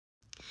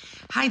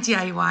Hi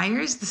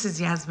DIYers, this is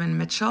Yasmin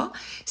Mitchell,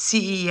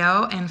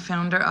 CEO and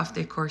founder of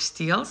Decor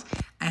Steals.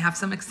 I have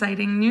some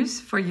exciting news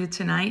for you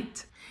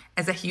tonight.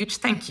 As a huge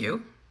thank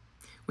you,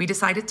 we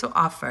decided to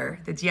offer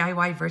the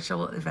DIY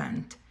virtual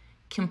event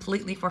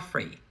completely for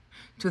free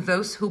to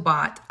those who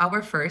bought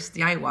our first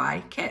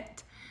DIY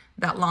kit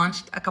that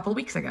launched a couple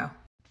weeks ago.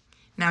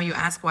 Now you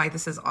ask why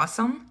this is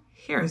awesome?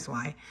 Here's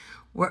why.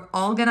 We're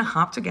all gonna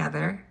hop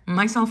together,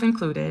 myself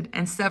included,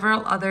 and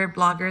several other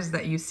bloggers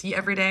that you see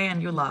every day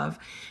and you love,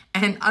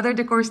 and other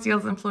Decor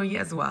Steals employee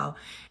as well,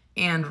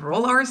 and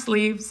roll our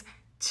sleeves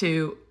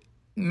to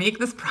make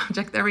this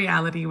project a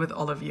reality with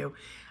all of you.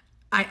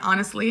 I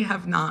honestly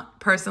have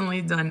not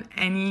personally done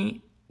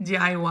any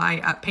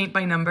DIY paint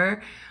by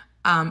number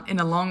in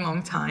a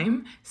long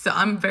time. So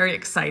I'm very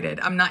excited.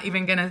 I'm not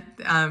even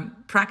gonna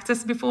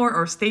practice before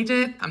or stage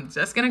it. I'm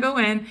just gonna go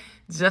in,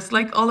 just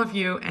like all of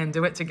you, and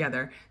do it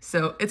together.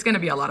 So it's gonna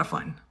be a lot of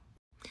fun.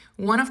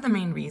 One of the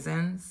main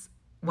reasons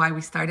why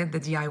we started the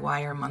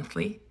DIYer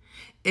monthly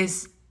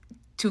is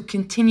to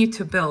continue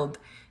to build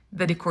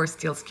the Decor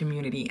Steals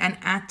community and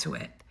add to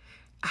it.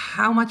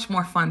 How much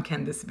more fun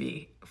can this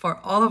be for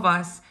all of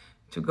us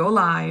to go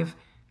live,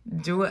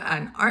 do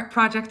an art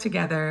project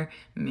together,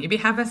 maybe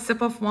have a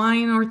sip of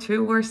wine or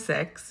 2 or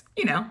 6,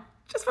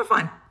 just for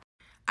fun.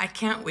 I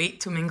can't wait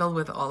to mingle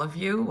with all of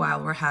you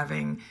while we're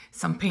having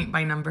some paint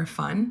by number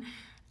fun.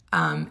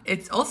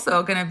 It's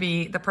also gonna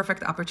be the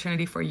perfect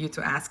opportunity for you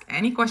to ask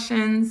any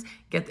questions,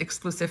 get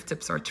exclusive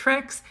tips or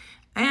tricks,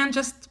 and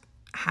just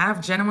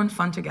have genuine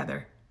fun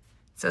together.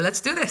 So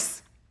let's do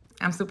this.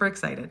 I'm super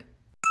excited.